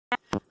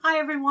Hi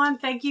everyone,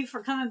 thank you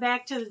for coming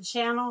back to the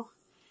channel.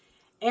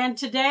 And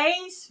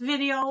today's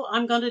video,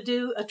 I'm going to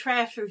do a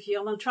trash review.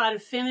 I'm going to try to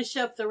finish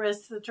up the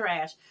rest of the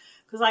trash.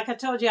 Because like I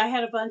told you, I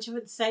had a bunch of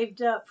it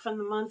saved up from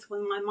the month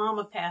when my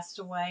mama passed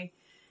away.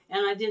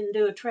 And I didn't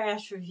do a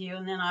trash review,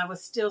 and then I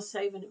was still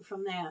saving it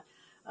from that.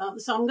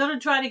 So I'm going to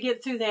try to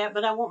get through that,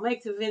 but I won't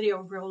make the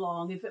video real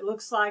long. If it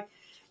looks like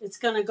it's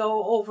going to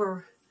go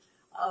over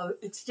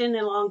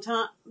extended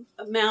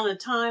amount of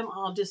time,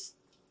 I'll just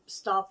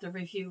stop the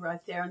review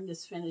right there and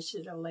just finish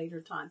it at a later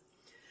time.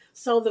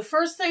 So the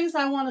first things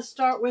I want to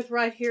start with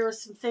right here are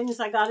some things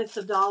I got at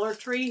the Dollar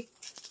Tree.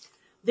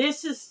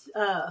 This is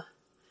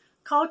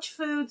Coach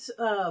Foods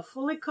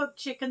fully cooked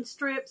chicken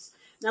strips.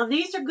 Now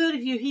these are good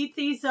if you heat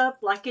these up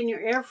like in your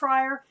air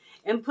fryer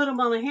and put them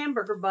on a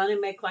hamburger bun and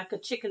make like a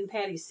chicken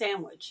patty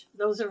sandwich.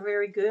 Those are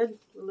very good.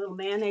 A little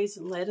mayonnaise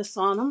and lettuce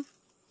on them.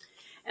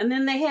 And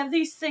then they have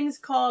these things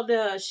called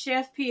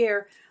Chef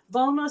Pierre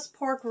boneless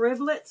pork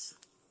riblets.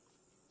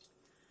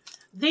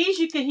 These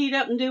you can heat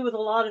up and do with a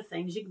lot of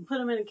things. You can put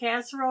them in a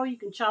casserole. You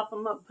can chop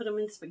them up, put them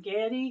in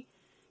spaghetti.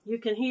 You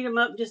can heat them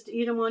up just to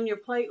eat them on your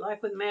plate,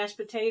 like with mashed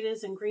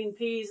potatoes and green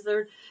peas.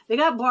 They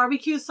got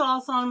barbecue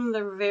sauce on them.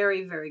 They're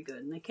very, very good.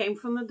 And they came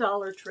from the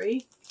Dollar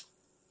Tree.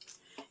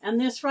 And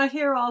this right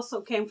here also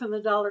came from the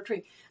Dollar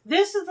Tree.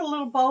 This is the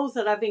little bowls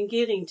that I've been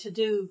getting to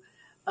do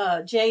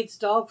Jade's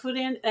dog food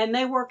in. And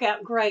they work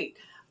out great.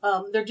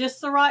 They're just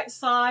the right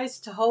size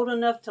to hold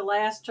enough to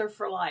last her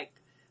for like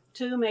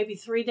 2, maybe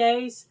 3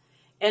 days.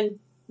 And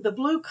the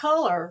blue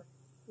color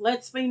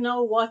lets me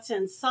know what's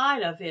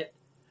inside of it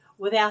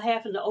without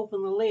having to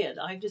open the lid.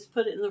 I just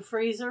put it in the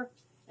freezer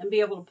and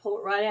be able to pull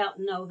it right out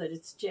and know that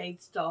it's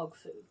Jade's dog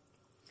food.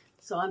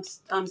 So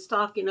I'm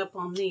stocking up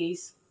on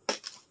these.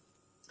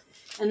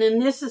 And then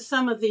this is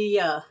some of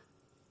the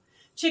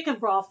chicken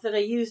broth that I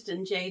used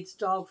in Jade's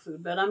dog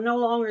food. But I'm no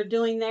longer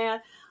doing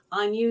that.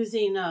 I'm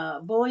using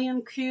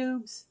bouillon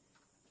cubes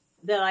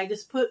that I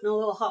just put in a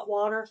little hot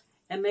water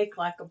and make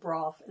like a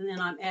broth, and then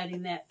I'm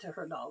adding that to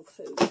her dog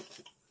food.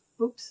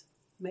 Oops,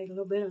 made a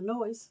little bit of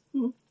noise.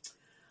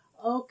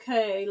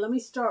 Okay, let me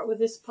start with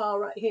this pile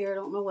right here. I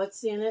don't know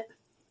what's in it.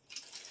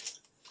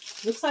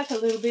 Looks like a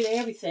little bit of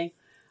everything.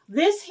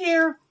 This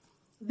here,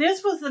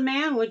 this was the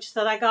manwich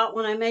that I got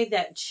when I made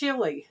that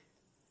chili.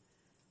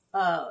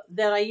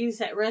 That I used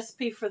that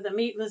recipe for the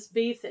meatless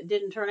beef that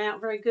didn't turn out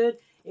very good.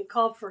 It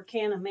called for a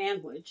can of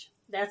manwich.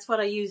 That's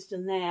what I used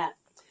in that.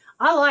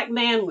 I like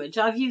manwich.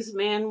 I've used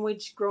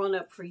manwich growing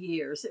up for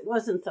years. It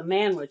wasn't the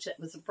manwich that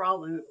was the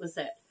problem. It was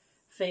that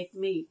fake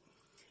meat.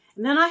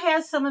 And then I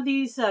had some of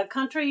these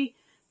Country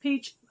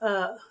Peach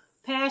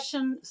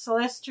Passion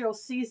Celestial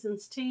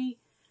Seasons tea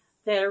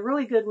that are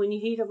really good when you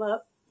heat them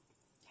up.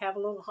 Have a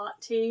little hot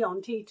tea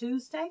on Tea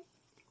Tuesday.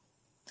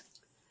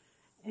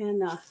 And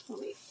let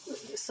me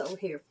put this over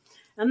here.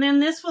 And then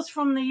this was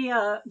from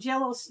the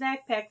Jell-O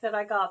snack pack that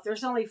I got.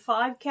 There's only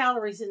 5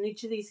 calories in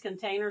each of these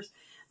containers.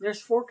 There's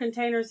 4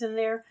 containers in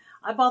there.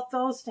 I bought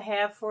those to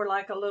have for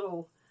like a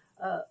little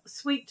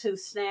sweet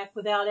tooth snack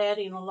without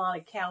adding a lot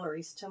of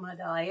calories to my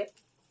diet.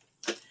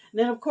 And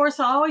then, of course,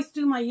 I always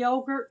do my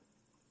yogurt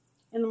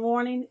in the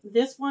morning.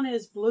 This one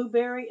is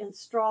blueberry and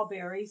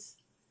strawberries,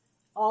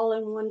 all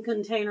in one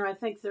container. I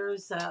think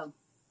there's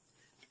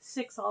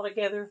 6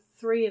 altogether,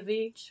 3 of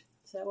each.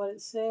 Is that what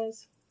it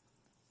says?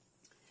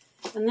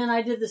 And then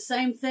I did the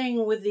same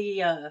thing with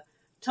the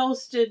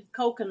toasted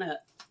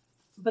coconut.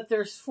 But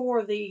there's 4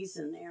 of these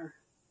in there.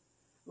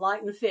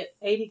 Light and fit,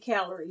 80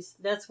 calories.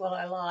 That's what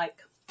I like.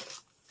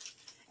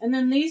 And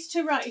then these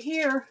 2 right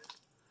here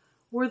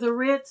were the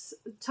Ritz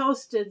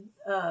toasted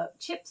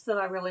chips that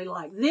I really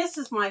like. This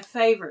is my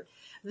favorite.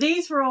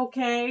 These were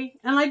okay.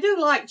 And I do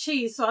like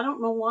cheese, so I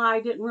don't know why I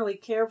didn't really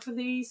care for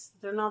these.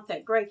 They're not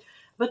that great.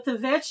 But the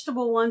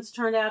vegetable ones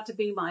turned out to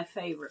be my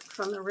favorite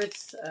from the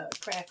Ritz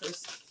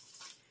crackers.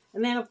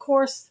 And then, of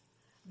course,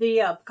 the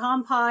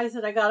pecan pies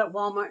that I got at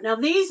Walmart. Now,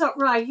 these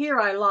right here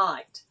I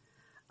liked.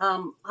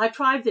 I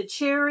tried the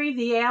cherry,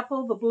 the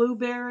apple, the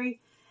blueberry,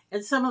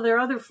 and some of their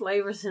other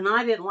flavors, and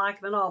I didn't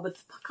like them at all. But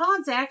the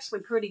pecan's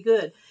actually pretty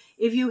good.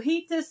 If you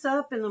heat this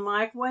up in the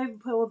microwave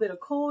and put a little bit of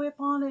Cool Whip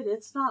on it,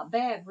 it's not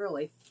bad,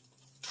 really.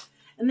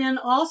 And then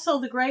also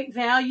the great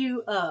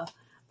value, the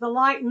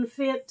light and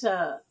fit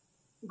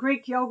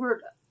Greek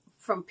yogurt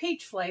from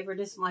peach flavored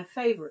is my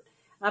favorite.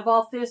 I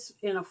bought this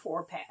in a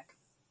 4-pack.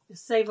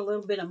 Save a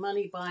little bit of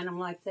money buying them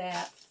like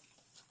that.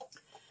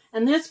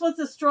 And this was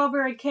the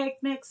strawberry cake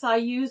mix I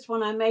used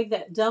when I made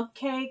that dump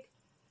cake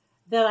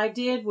that I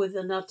did with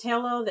the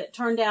Nutella that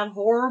turned out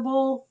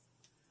horrible.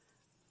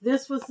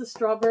 This was the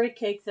strawberry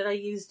cake that I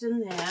used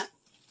in that.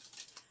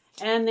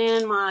 And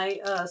then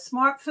my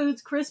Smart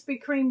Foods Krispy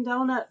Kreme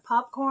donut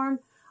popcorn.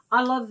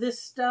 I love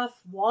this stuff.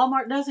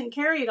 Walmart doesn't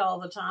carry it all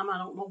the time. I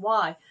don't know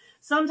why.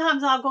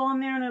 Sometimes I'll go in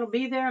there and it'll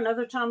be there, and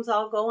other times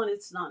I'll go and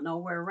it's not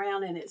nowhere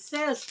around. And it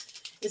says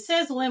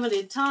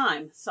limited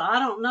time, so I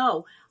don't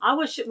know. I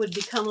wish it would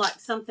become like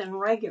something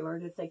regular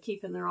that they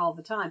keep in there all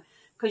the time.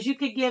 Because you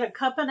could get a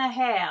cup and a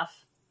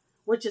half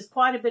which is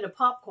quite a bit of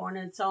popcorn,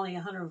 and it's only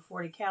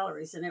 140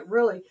 calories. And it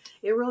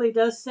really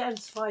does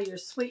satisfy your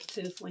sweet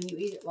tooth when you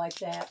eat it like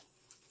that.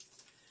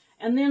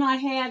 And then I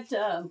had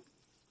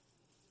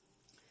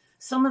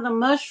some of the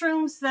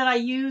mushrooms that I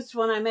used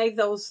when I made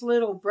those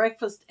little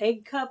breakfast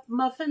egg cup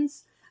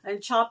muffins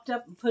and chopped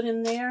up and put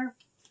in there.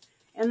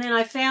 And then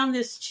I found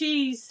this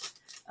cheese,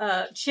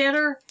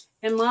 cheddar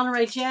and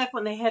Monterey Jack,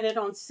 when they had it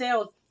on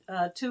sale,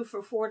 2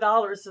 for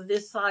 $4 of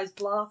this size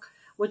block,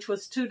 which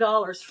was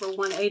 $2 for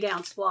one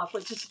 8-ounce block,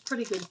 which is a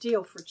pretty good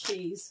deal for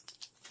cheese.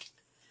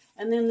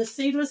 And then the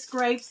seedless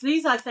grapes.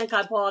 These I think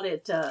I bought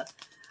at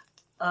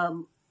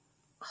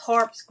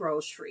Harp's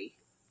Grocery.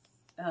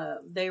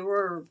 They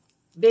were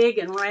big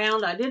and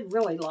round. I didn't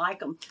really like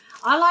them.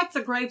 I like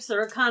the grapes that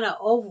are kind of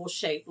oval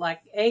shaped,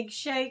 like egg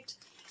shaped.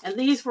 And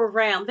these were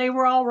round. They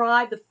were all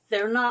right, but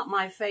they're not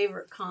my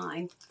favorite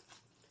kind.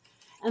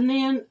 And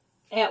then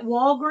at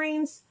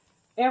Walgreens,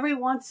 every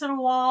once in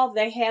a while,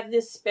 they have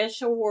this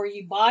special where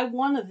you buy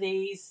one of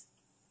these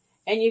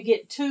and you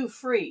get 2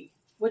 free,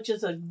 which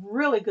is a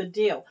really good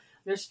deal.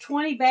 There's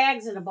 20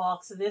 bags in a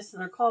box of this,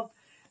 and they're called,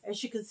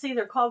 as you can see,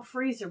 they're called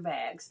freezer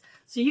bags.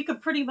 So you can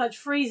pretty much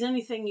freeze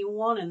anything you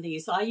want in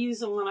these. I use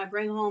them when I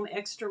bring home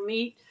extra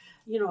meat,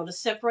 you know, to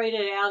separate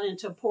it out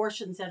into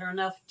portions that are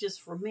enough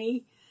just for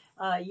me.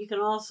 You can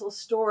also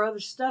store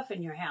other stuff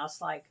in your house,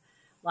 like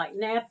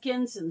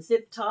napkins and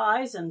zip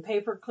ties and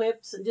paper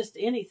clips and just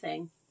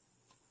anything.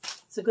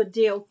 It's a good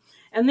deal.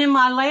 And then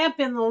my lamp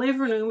in the living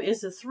room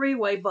is a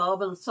 3-way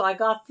bulb, and so I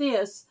got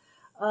this.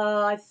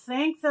 I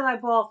think that I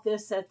bought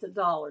this at the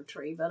Dollar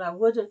Tree, but I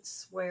wouldn't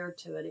swear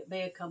to it. It may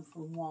have come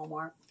from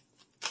Walmart.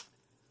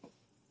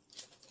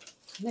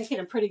 Making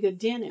a pretty good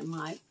dent in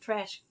my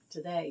trash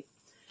today.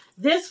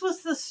 This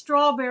was the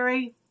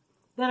strawberry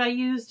that I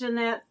used in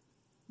that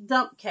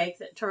dump cake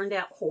that turned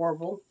out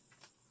horrible.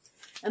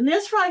 And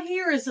this right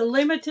here is a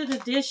limited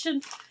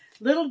edition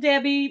Little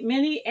Debbie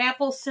Mini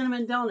Apple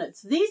Cinnamon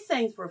Donuts. These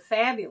things were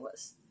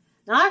fabulous.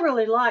 Now, I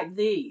really like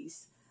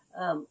these.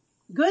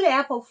 Good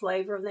apple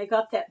flavor, and they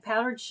got that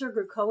powdered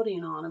sugar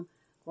coating on them.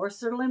 Of course,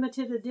 they're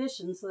limited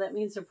edition, so that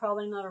means they're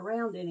probably not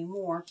around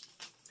anymore.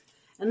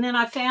 And then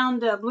I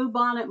found Blue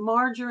Bonnet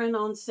margarine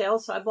on sale,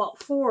 so I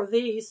bought 4 of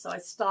these, so I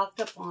stocked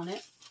up on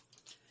it.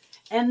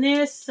 And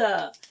this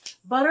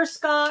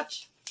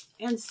butterscotch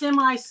and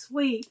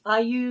semi-sweet I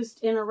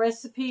used in a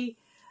recipe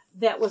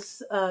that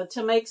was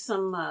to make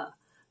some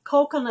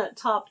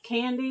coconut-topped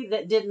candy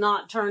that did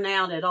not turn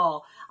out at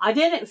all. I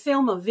didn't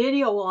film a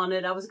video on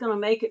it. I was going to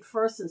make it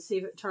first and see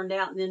if it turned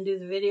out and then do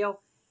the video.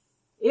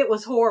 It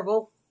was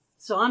horrible,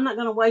 so I'm not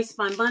going to waste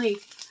my money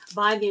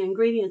buying the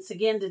ingredients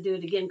again to do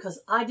it again because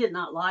I did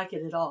not like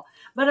it at all.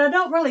 But I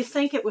don't really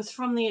think it was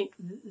from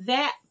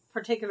that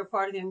particular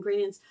part of the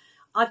ingredients.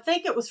 I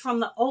think it was from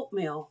the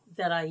oatmeal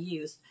that I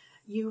used.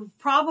 You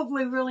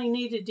probably really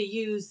needed to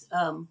use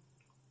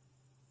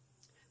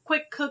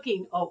quick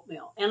cooking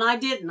oatmeal. And I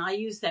didn't. I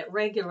used that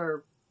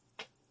regular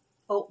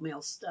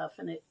oatmeal stuff,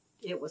 and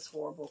it was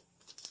horrible.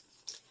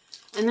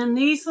 And then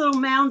these little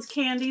Mounds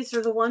candies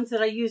are the ones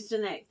that I used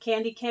in that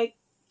candy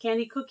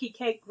cookie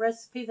cake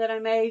recipe that I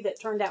made that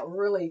turned out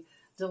really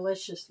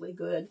deliciously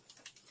good.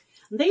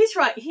 And these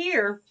right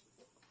here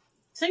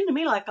seem to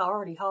me like I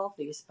already hauled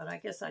these, but I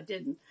guess I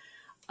didn't.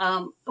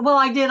 Well,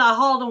 I did. I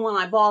hauled them when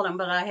I bought them,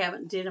 but I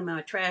haven't did them in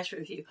my trash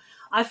review.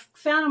 I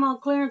found them on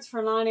clearance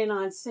for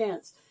 99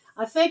 cents.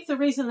 I think the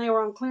reason they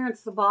were on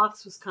clearance, the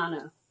box was kind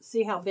of,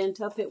 see how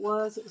bent up it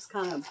was? It was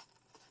kind of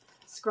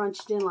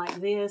scrunched in like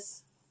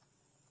this.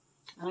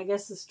 And I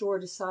guess the store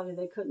decided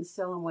they couldn't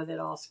sell them with it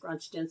all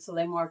scrunched in, so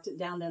they marked it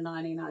down to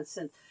 99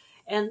 cents.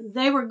 And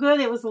they were good.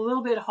 It was a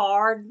little bit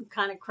hard,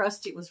 kind of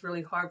crusty. It was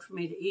really hard for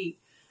me to eat.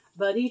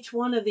 But each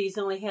one of these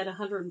only had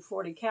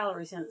 140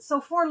 calories in it.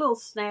 So for a little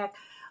snack,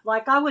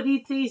 like I would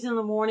eat these in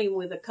the morning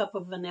with a cup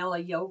of vanilla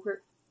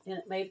yogurt, and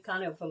it made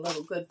kind of a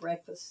little good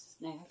breakfast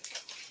snack.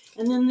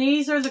 And then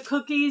these are the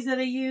cookies that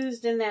I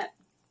used in that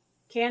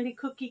candy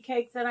cookie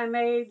cake that I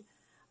made.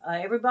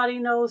 Everybody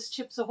knows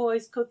Chips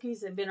Ahoy's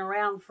cookies. They've been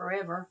around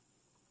forever.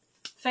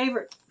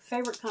 Favorite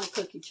kind of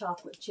cookie,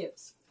 chocolate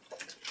chips.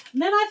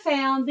 And then I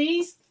found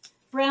these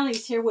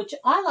brownies here, which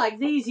I like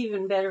these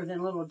even better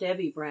than Little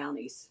Debbie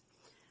brownies.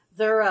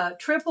 They're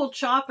triple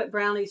chocolate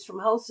brownies from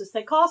Hostess.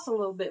 They cost a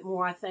little bit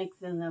more, I think,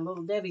 than the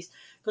Little Debbie's.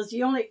 Because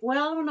you only,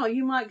 well, I don't know,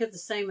 you might get the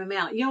same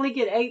amount. You only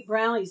get 8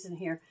 brownies in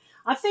here.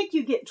 I think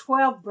you get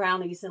 12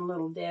 brownies in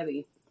Little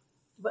Debbie.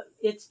 But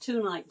it's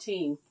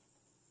 $2.19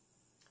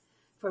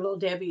 for Little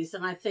Debbie's.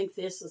 And I think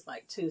this is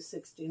like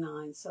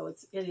 $2.69. So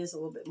it is a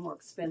little bit more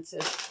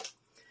expensive.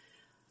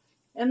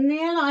 And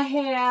then I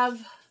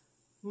have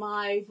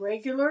my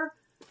regular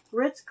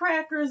Ritz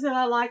crackers that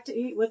I like to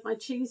eat with my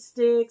cheese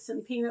sticks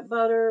and peanut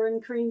butter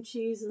and cream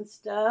cheese and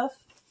stuff.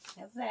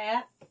 Have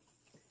that.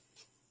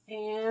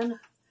 And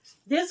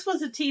this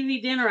was a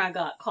TV dinner I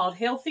got called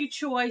Healthy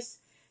Choice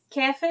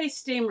Cafe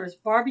Steamers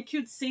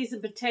Barbecued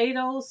Seasoned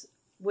Potatoes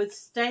with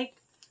Steak,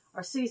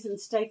 or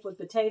Seasoned Steak with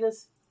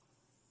Potatoes.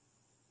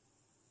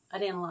 I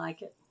didn't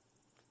like it.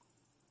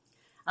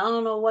 I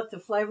don't know what the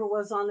flavor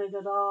was on it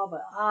at all,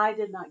 but I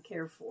did not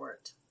care for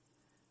it.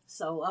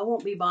 So I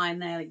won't be buying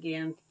that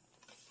again.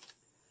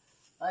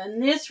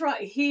 And this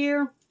right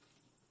here,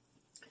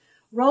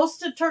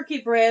 roasted turkey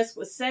breast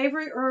with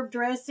savory herb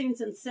dressings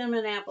and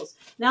cinnamon apples.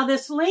 Now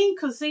this Lean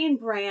Cuisine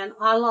brand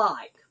I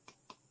like.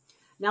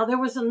 Now there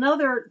was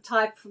another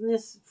type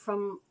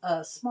from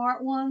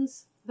Smart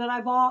Ones that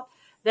I bought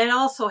that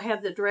also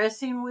had the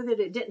dressing with it.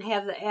 It didn't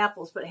have the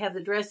apples, but it had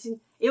the dressing.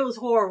 It was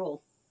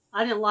horrible.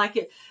 I didn't like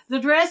it. The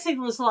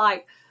dressing was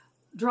like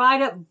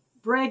dried up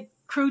bread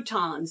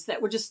croutons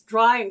that were just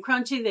dry and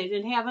crunchy. They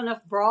didn't have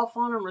enough broth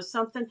on them or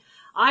something.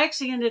 I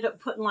actually ended up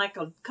putting like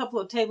a couple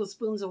of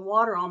tablespoons of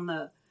water on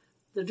the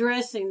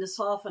dressing to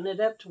soften it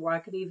up to where I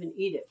could even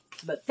eat it.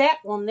 But that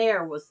one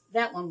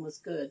was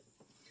good.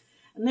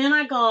 And then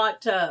I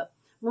got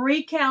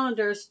Marie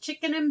Callender's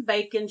chicken and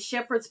bacon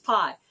shepherd's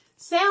pie.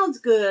 Sounds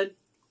good.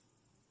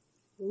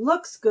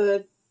 Looks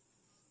good.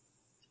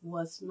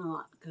 Was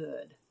not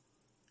good.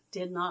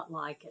 Did not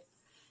like it.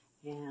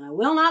 And I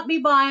will not be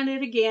buying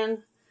it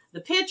again. The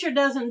picture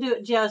doesn't do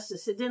it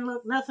justice. It didn't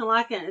look nothing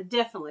like it. And it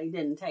definitely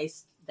didn't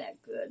taste that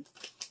good.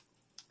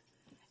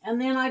 And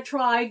then I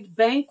tried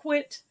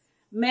Banquet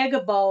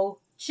Mega Bowl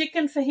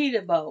Chicken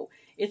Fajita Bowl.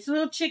 It's a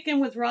little chicken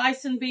with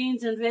rice and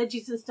beans and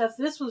veggies and stuff.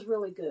 This was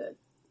really good.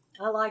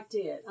 I liked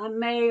it. I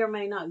may or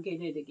may not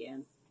get it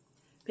again.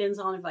 Depends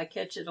on if I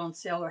catch it on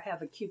sale or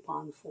have a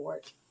coupon for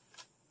it.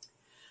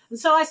 And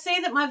so I see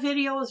that my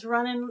video is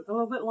running a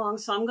little bit long,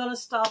 so I'm going to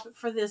stop it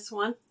for this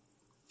one.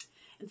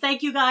 And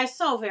thank you guys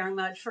so very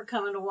much for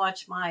coming to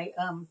watch my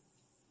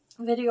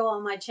video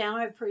on my channel.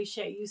 I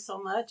appreciate you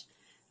so much.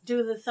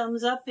 Do the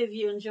thumbs up if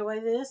you enjoy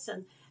this,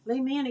 and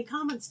leave me any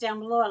comments down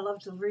below. I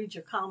love to read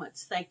your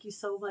comments. Thank you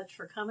so much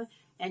for coming,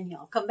 and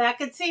y'all come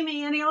back and see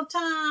me any old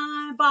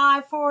time.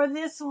 Bye for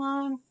this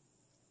one.